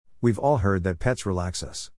We've all heard that pets relax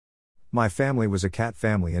us. My family was a cat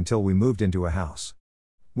family until we moved into a house.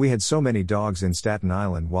 We had so many dogs in Staten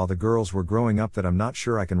Island while the girls were growing up that I'm not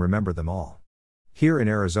sure I can remember them all. Here in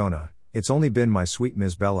Arizona, it's only been my sweet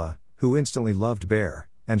Miss Bella, who instantly loved Bear,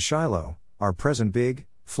 and Shiloh, our present big,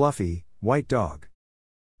 fluffy, white dog.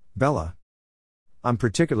 Bella. I'm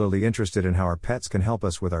particularly interested in how our pets can help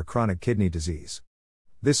us with our chronic kidney disease.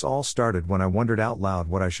 This all started when I wondered out loud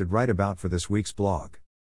what I should write about for this week's blog.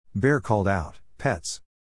 Bear called out, "Pets."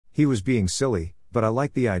 He was being silly, but I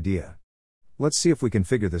liked the idea. Let's see if we can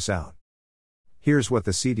figure this out. Here's what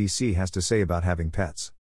the CDC has to say about having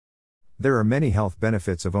pets. There are many health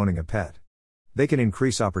benefits of owning a pet. They can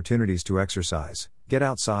increase opportunities to exercise, get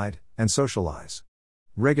outside, and socialize.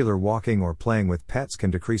 Regular walking or playing with pets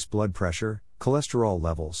can decrease blood pressure, cholesterol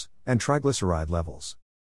levels, and triglyceride levels.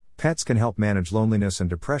 Pets can help manage loneliness and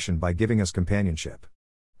depression by giving us companionship.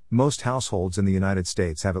 Most households in the United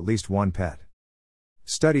States have at least one pet.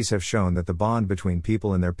 Studies have shown that the bond between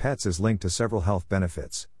people and their pets is linked to several health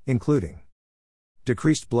benefits, including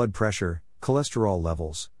decreased blood pressure, cholesterol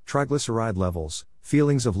levels, triglyceride levels,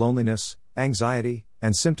 feelings of loneliness, anxiety,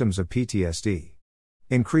 and symptoms of PTSD.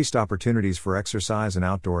 Increased opportunities for exercise and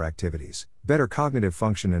outdoor activities, better cognitive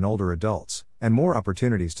function in older adults, and more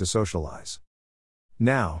opportunities to socialize.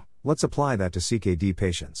 Now, let's apply that to CKD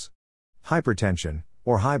patients. Hypertension,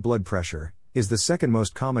 or high blood pressure, is the second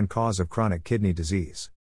most common cause of chronic kidney disease.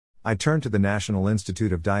 I turned to the National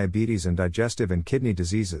Institute of Diabetes and Digestive and Kidney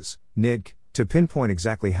Diseases, NIDC, to pinpoint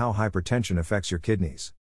exactly how hypertension affects your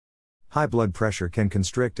kidneys. High blood pressure can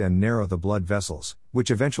constrict and narrow the blood vessels,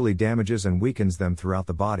 which eventually damages and weakens them throughout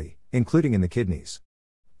the body, including in the kidneys.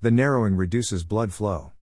 The narrowing reduces blood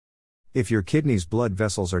flow. If your kidneys' blood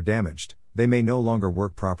vessels are damaged, they may no longer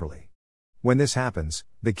work properly. When this happens,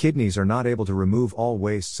 the kidneys are not able to remove all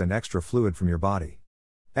wastes and extra fluid from your body.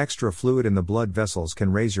 Extra fluid in the blood vessels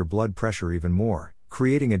can raise your blood pressure even more,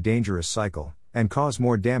 creating a dangerous cycle, and cause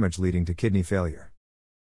more damage leading to kidney failure.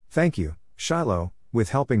 Thank you, Shiloh, with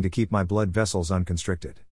helping to keep my blood vessels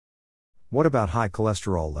unconstricted. What about high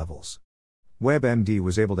cholesterol levels? WebMD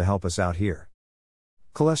was able to help us out here.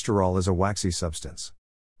 Cholesterol is a waxy substance.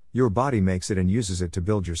 Your body makes it and uses it to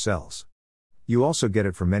build your cells. You also get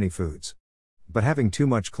it from many foods. But having too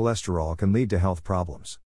much cholesterol can lead to health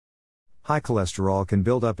problems. High cholesterol can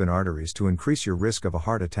build up in arteries to increase your risk of a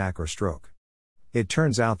heart attack or stroke. It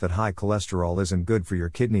turns out that high cholesterol isn't good for your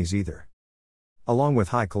kidneys either. Along with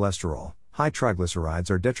high cholesterol, high triglycerides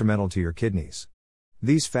are detrimental to your kidneys.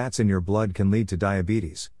 These fats in your blood can lead to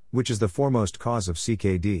diabetes, which is the foremost cause of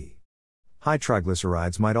CKD. High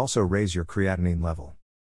triglycerides might also raise your creatinine level.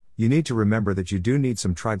 You need to remember that you do need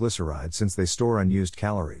some triglycerides since they store unused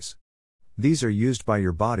calories. These are used by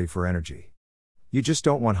your body for energy. You just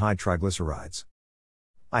don't want high triglycerides.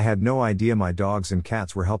 I had no idea my dogs and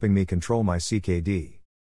cats were helping me control my CKD.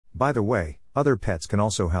 By the way, other pets can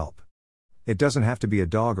also help. It doesn't have to be a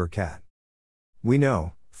dog or cat. We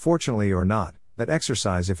know, fortunately or not, that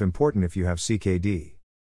exercise is important if you have CKD.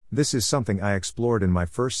 This is something I explored in my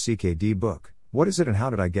first CKD book, What Is It and How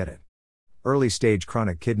Did I Get It? Early Stage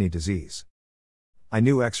Chronic Kidney Disease. I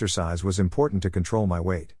knew exercise was important to control my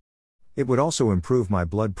weight. It would also improve my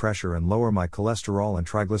blood pressure and lower my cholesterol and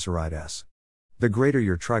triglycerides. The greater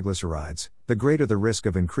your triglycerides, the greater the risk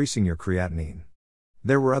of increasing your creatinine.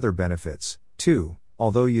 There were other benefits, too,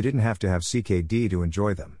 although you didn't have to have CKD to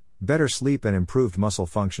enjoy them: better sleep and improved muscle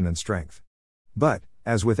function and strength. But,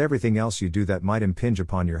 as with everything else you do that might impinge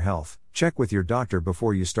upon your health, check with your doctor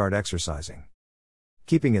before you start exercising.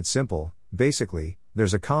 Keeping it simple, basically,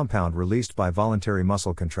 there's a compound released by voluntary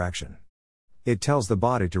muscle contraction. It tells the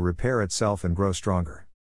body to repair itself and grow stronger.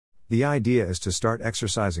 The idea is to start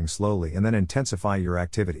exercising slowly and then intensify your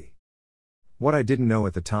activity. What I didn't know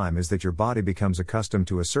at the time is that your body becomes accustomed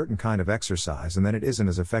to a certain kind of exercise and then it isn't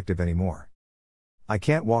as effective anymore. I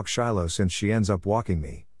can't walk Shiloh since she ends up walking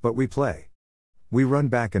me, but we play. We run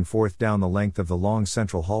back and forth down the length of the long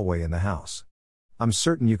central hallway in the house. I'm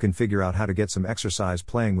certain you can figure out how to get some exercise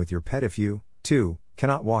playing with your pet if you, too,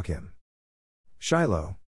 cannot walk him.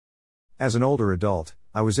 Shiloh. As an older adult,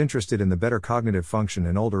 I was interested in the better cognitive function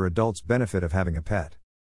in older adults' benefit of having a pet.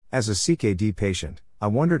 As a CKD patient, I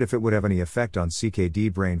wondered if it would have any effect on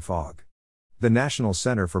CKD brain fog. The National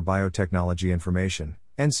Center for Biotechnology Information,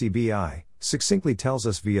 NCBI, succinctly tells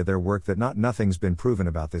us via their work that nothing's been proven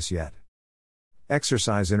about this yet.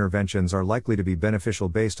 Exercise interventions are likely to be beneficial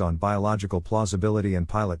based on biological plausibility and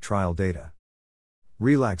pilot trial data.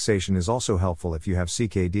 Relaxation is also helpful if you have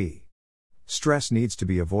CKD. Stress needs to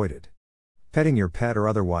be avoided. Petting your pet or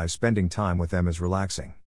otherwise spending time with them is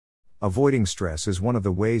relaxing. Avoiding stress is one of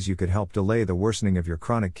the ways you could help delay the worsening of your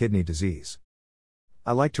chronic kidney disease.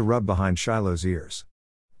 I like to rub behind Shiloh's ears.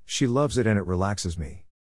 She loves it and it relaxes me.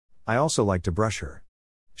 I also like to brush her.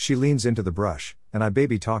 She leans into the brush, and I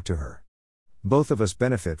baby talk to her. Both of us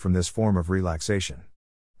benefit from this form of relaxation.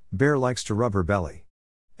 Bear likes to rub her belly.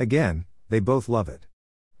 Again, they both love it.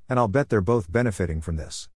 And I'll bet they're both benefiting from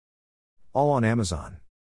this. All on Amazon.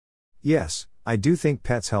 Yes, I do think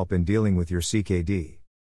pets help in dealing with your CKD.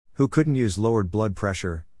 Who couldn't use lowered blood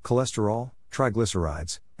pressure, cholesterol,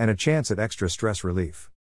 triglycerides, and a chance at extra stress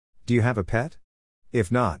relief? Do you have a pet?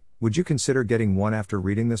 If not, would you consider getting one after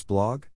reading this blog?